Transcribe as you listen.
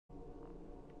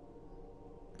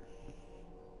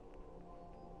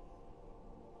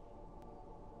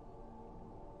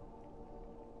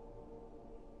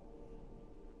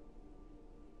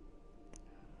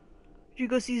Did you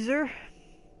go see Zer?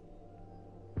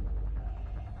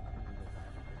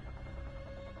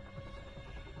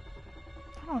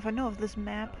 I don't know if I know of this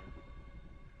map.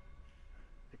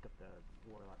 Pick up the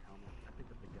warlock helmet. I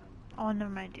picked up the gun. Oh,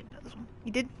 never mind. I didn't know this one.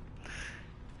 You did?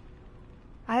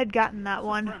 I had gotten that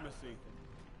one.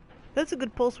 That's a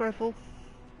good pulse rifle.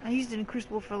 I used it in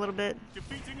Crucible for a little bit.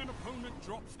 Defeating an opponent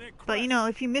drops their crest. But you know,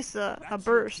 if you miss a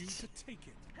burst,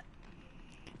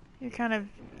 you're kind of,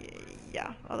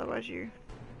 yeah, otherwise you're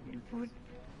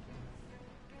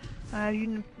have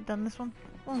you done this one?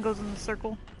 One goes in the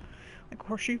circle, like a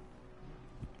horseshoe.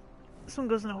 This one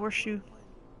goes in a horseshoe.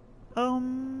 I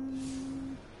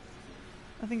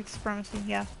think it's supremacy,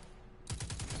 yeah.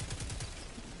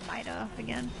 Might have,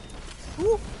 again.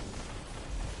 Ooh!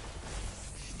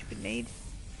 Stupid nade.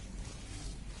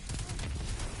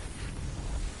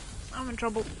 I'm in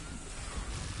trouble.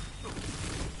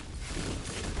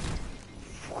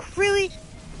 Really?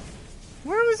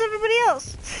 Where was everybody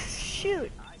else?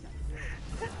 Shoot.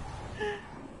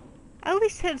 I at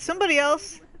least had somebody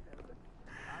else.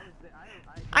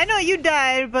 I know you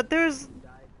died, but there's...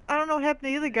 I don't know what happened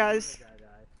to the other guys.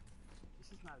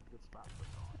 This is not a good spot for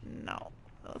it. No.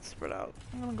 Let's spread out.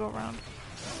 I'm gonna go around.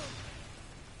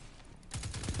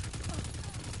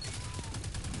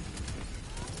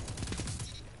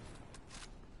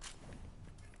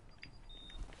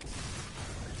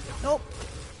 Nope.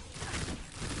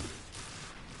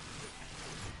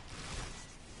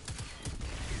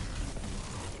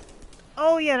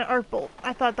 Oh yeah, an arc bolt.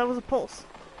 I thought that was a pulse.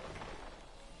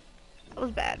 That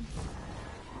was bad.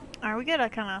 Alright, we gotta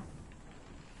kinda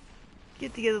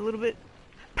get together a little bit.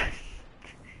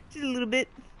 Just a little bit.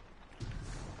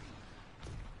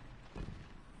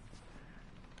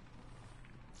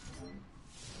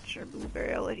 Sure,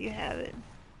 Blueberry, I'll let you have it.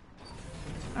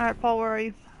 Alright, Paul, where are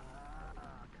you?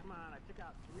 Come on, I took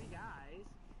out 3 guys.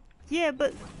 Yeah,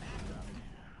 but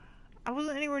I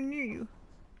wasn't anywhere near you.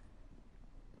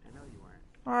 I know you weren't.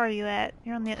 Where are you at?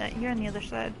 You're on the other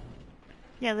side.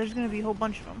 Yeah, there's gonna be a whole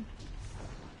bunch of them.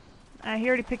 He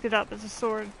already picked it up. It's a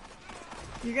sword.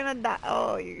 You're gonna die.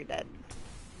 Oh, you're dead.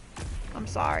 I'm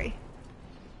sorry.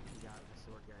 You got the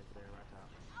sword guys there, watch out.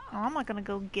 Oh, I'm not gonna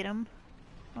go get him.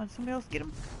 Oh, did somebody else get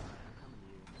him? I'm coming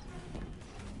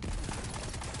to you.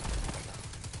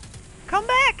 Come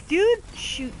back, dude!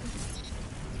 Shoot.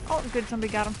 Oh, good,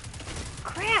 somebody got him.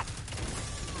 Crap!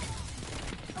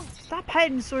 Stop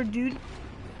hiding, sword dude.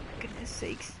 Goodness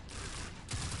sakes.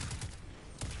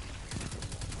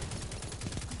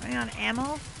 Running on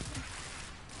ammo?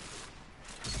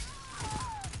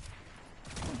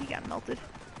 Oh, he got melted.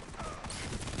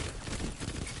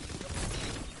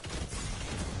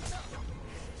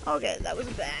 Okay, that was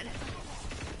bad.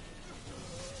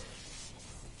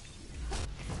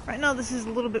 Right now, this is a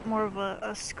little bit more of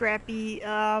a scrappy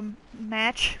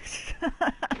match.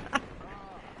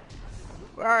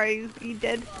 Where are you? Are you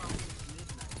dead?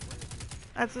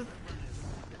 That's a...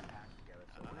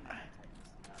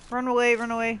 Run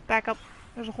away, back up.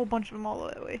 There's a whole bunch of them all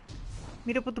the way.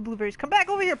 Meet up with the blueberries. Come back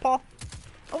over here, Paul.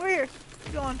 Over here.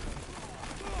 Keep going.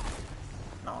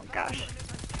 Oh, gosh.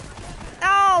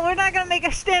 No, we're not gonna make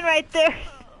her stand right there.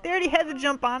 They already had to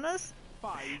jump on us.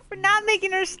 We're not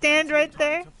making her stand right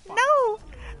there. No!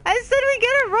 I said we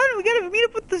gotta run. We gotta meet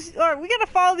up with this, or we gotta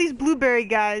follow these blueberry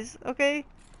guys, okay?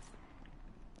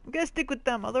 We gotta stick with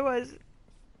them, otherwise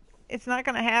it's not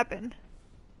gonna happen.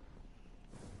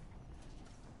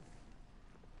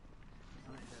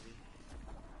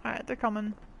 Alright, they're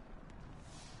coming.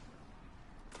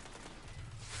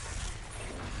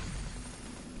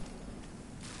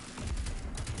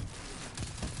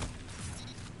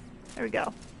 There we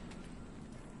go.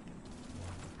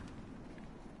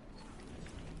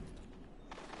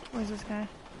 Where's this guy?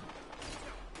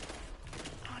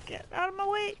 Oh, get out of my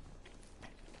way!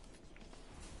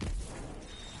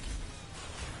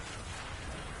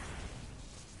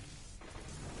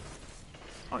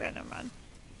 Okay, never mind.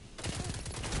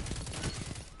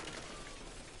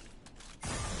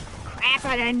 Crap,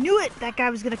 I knew it! That guy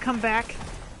was gonna come back.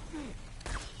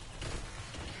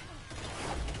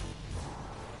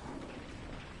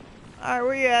 Alright,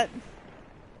 where you at? I'm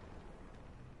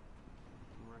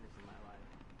running for my life.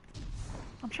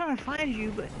 I'm trying to find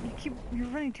you, but you're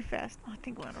running too fast. Oh, I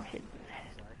think we're gonna hit.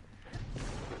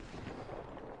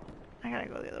 I gotta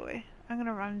go the other way. I'm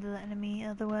gonna run into the enemy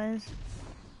otherwise.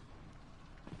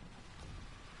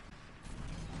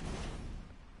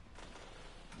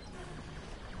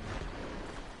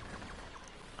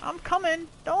 I'm coming!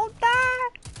 Don't die!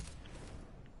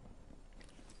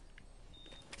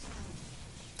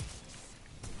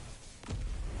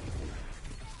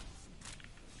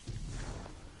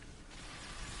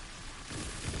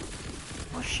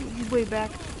 He's way back.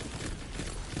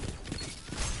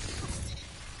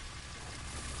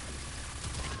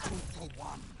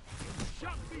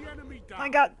 Shut the enemy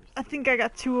down. I think I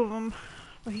got 2 of them.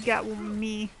 But he got one with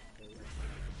me.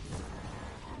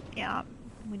 Yeah,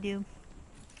 we do.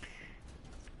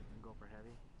 Go for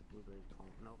heavy. Blueberries don't.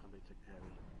 No, somebody took the heavy.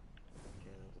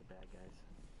 Okay, those are bad guys.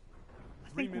 I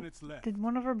 3 think minutes left. did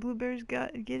one of our blueberries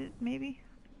get it? Maybe.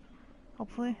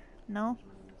 Hopefully. No.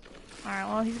 All right.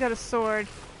 Well, he's got a sword.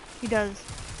 He does.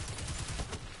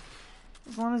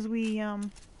 As long as we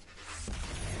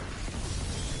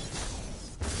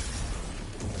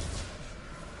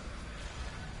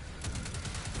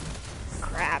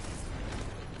crap.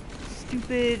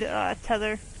 Stupid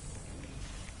tether.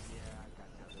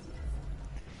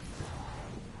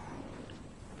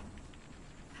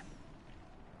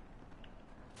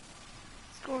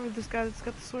 Let's go over to this guy that's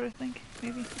got the sword, I think.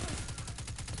 Maybe.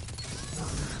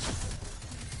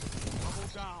 Double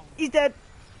down. He's dead.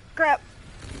 Crap.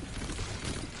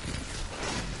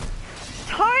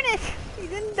 Darn it! He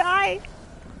didn't die.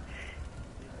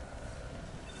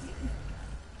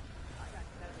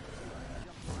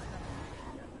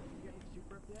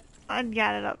 I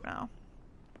got it up now.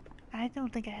 I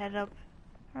don't think I had it up.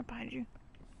 Right behind you.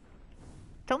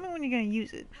 Tell me when you're gonna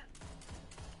use it.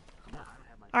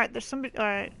 Alright, there's somebody.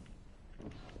 Alright.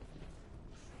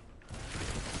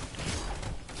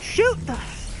 Shoot! The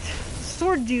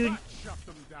sword dude. Shut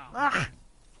them down. Ugh.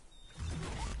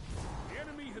 The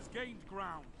enemy has gained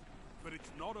ground, but it's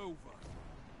not over.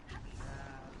 We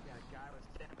got a guy with a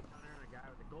stamping gunner and a guy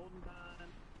with a golden gun.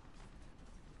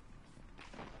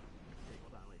 Okay,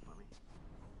 hold on, wait for me.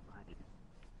 Behind you.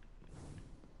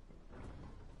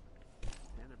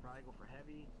 And they're probably go for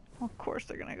heavy. Of course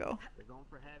they're gonna go. They're going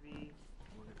for heavy.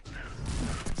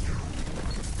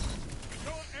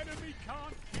 Your enemy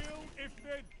can't kill if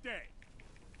they're dead.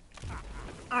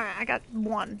 Alright, I got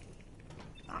 1.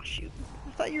 Oh shoot.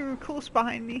 I thought you were close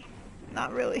behind me.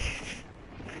 Not really.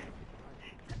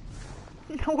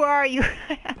 Where are you?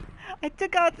 I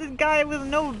took out this guy with a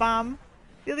Nova Bomb.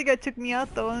 The other guy took me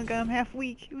out though and got him half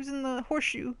weak. He was in the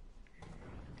horseshoe.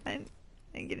 I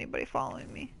didn't get anybody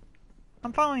following me.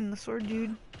 I'm following the sword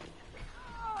dude.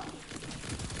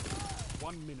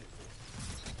 1 minute.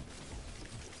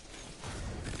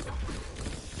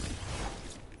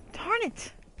 Darn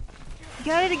it! You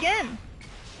got it again!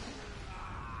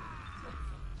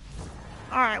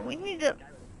 Alright, we need to...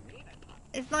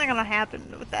 It's not gonna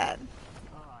happen with that.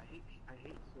 Oh, I hate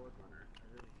sword runner. I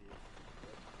really do.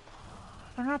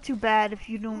 They're not too bad if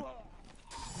you don't...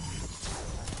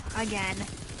 Again.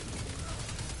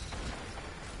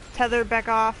 Tether, back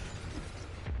off.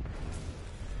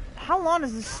 How long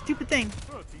is this stupid thing?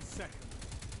 30 seconds.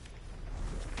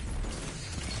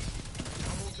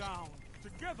 Double down.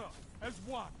 Together as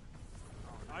one.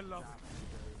 I love it.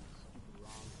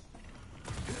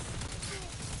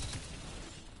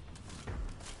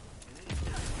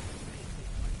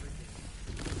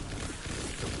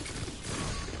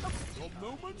 Your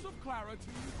moments of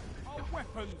clarity are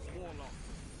weapons, Warlock.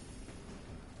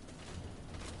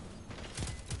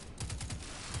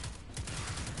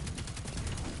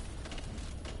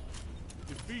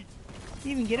 Defeat. Did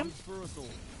you even get him? comes for us all.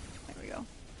 There we go.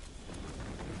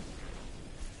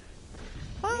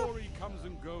 Well, Glory comes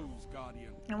and goes,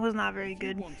 Guardian. it was not very If you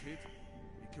good. want it,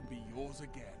 it can be yours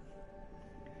again.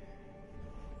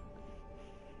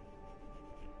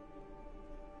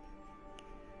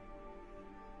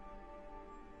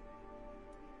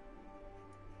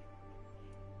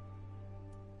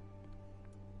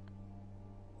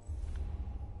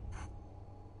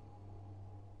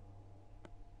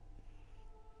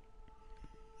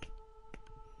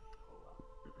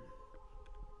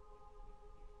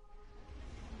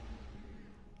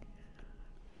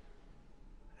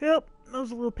 Yep, that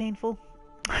was a little painful.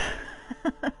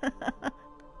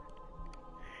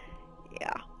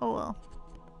 Yeah, oh well.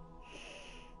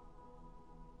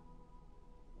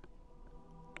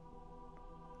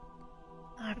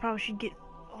 I probably should get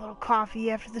a little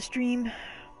coffee after the stream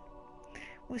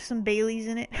with some Baileys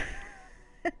in it.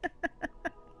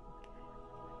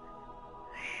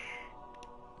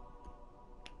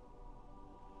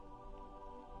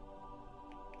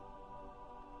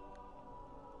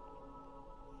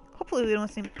 Hopefully we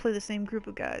don't play the same group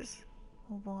of guys.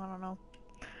 Although, I don't know.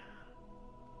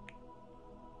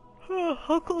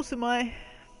 How close am I?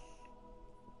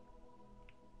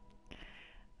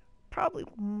 Probably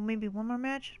maybe one more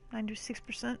match.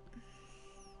 96%.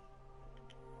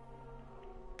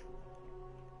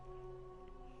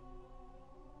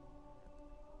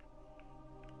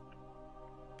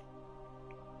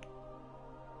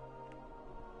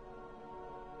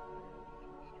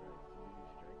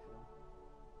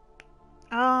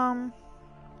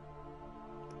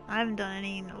 I haven't done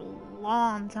any in a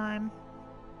long time.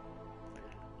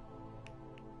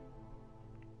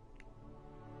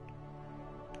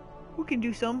 We can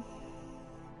do some.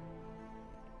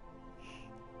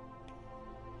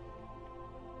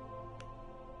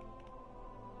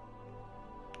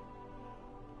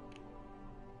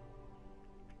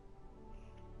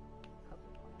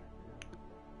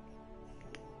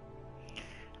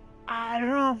 I don't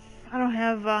know. I don't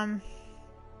have, I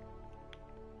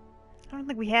don't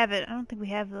think we have it. I don't think we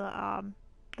have the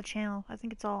channel. I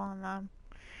think it's all on,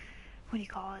 what do you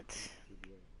call it?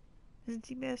 Is it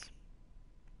CBS?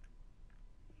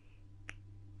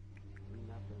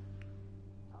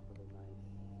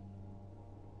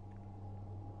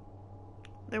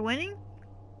 They're winning?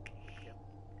 Yep.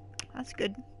 That's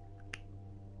good.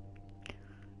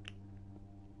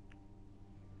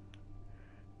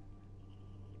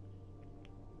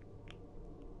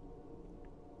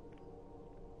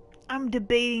 I'm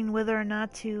debating whether or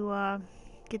not to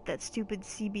get that stupid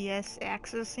CBS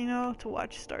access, you know, to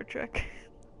watch Star Trek.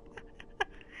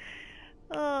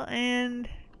 And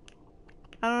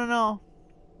I don't know.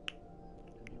 To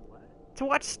do what? To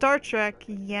watch Star Trek,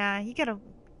 yeah, you gotta.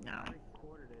 No. I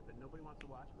recorded it, but nobody wants to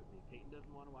watch with me. Peyton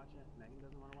doesn't want to watch it. Megan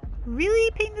doesn't want to watch it.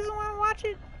 Really? Peyton doesn't want to watch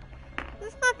it?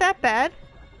 It's not that bad.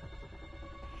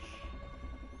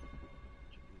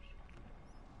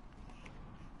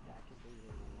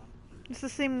 It's the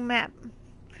same map.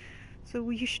 So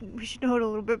we should know it a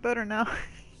little bit better now.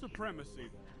 Supremacy.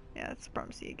 Yeah, it's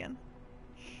supremacy again.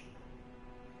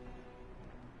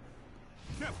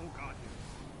 Careful, Guardian.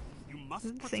 You must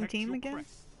Is it the same protect team your again?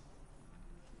 crest.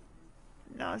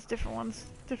 No, it's different ones.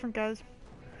 Different guys.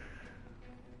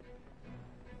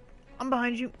 I'm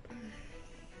behind you.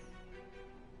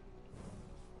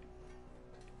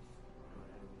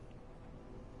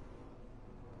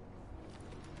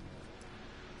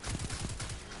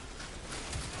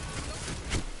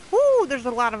 Woo! There's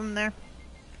a lot of them there.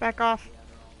 Back off.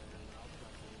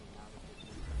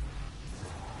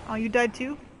 Oh, you died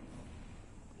too?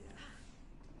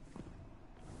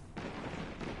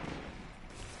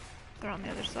 They're on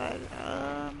the other side.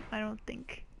 I don't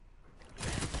think.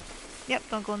 Yep,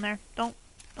 don't go in there. Don't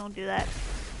do that.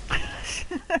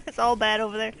 It's all bad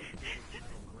over there.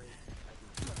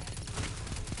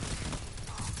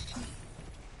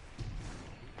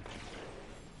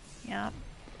 Yeah.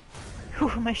 Who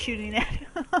am I shooting at?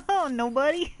 Oh,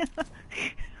 nobody?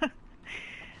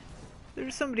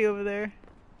 There's somebody over there.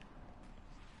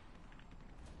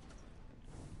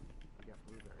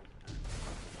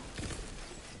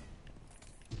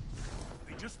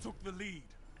 They just took the lead.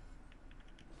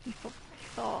 He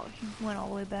went all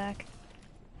the way back.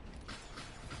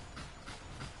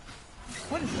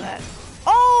 What is that?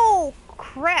 Oh,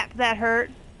 crap, that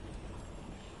hurt.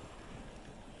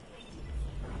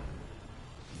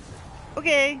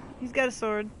 Okay, he's got a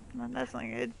sword. Well, that's not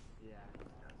good. Yeah,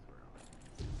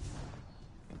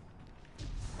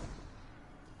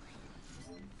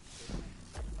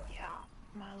 Yeah,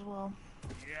 might as well.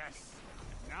 Yes.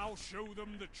 Now show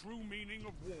them the true meaning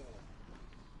of war.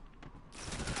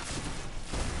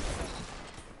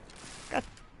 Got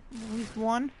at least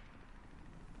one.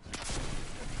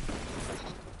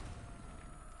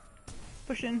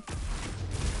 Push in.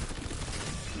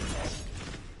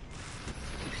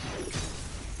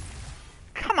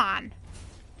 Come on.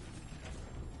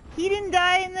 He didn't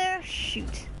die in there?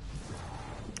 Shoot.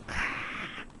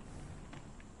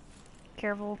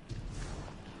 Careful.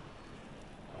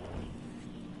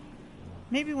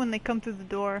 Maybe when they come through the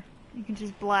door, you can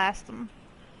just blast them.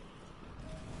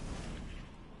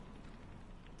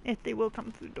 If they will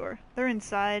come through the door. They're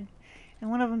inside, and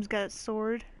one of them's got a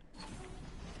sword.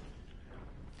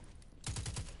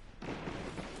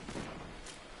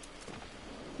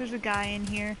 There's a guy in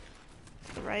here.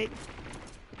 To the right.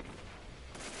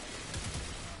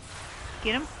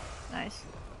 Get him? Nice.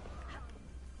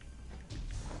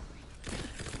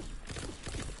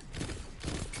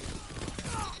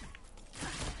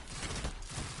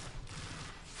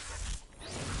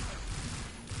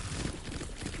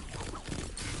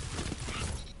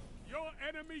 Your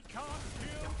enemy can't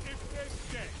kill if they're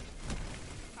dead.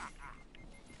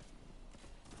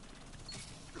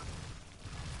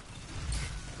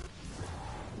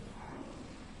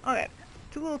 Okay.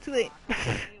 Too little, too late.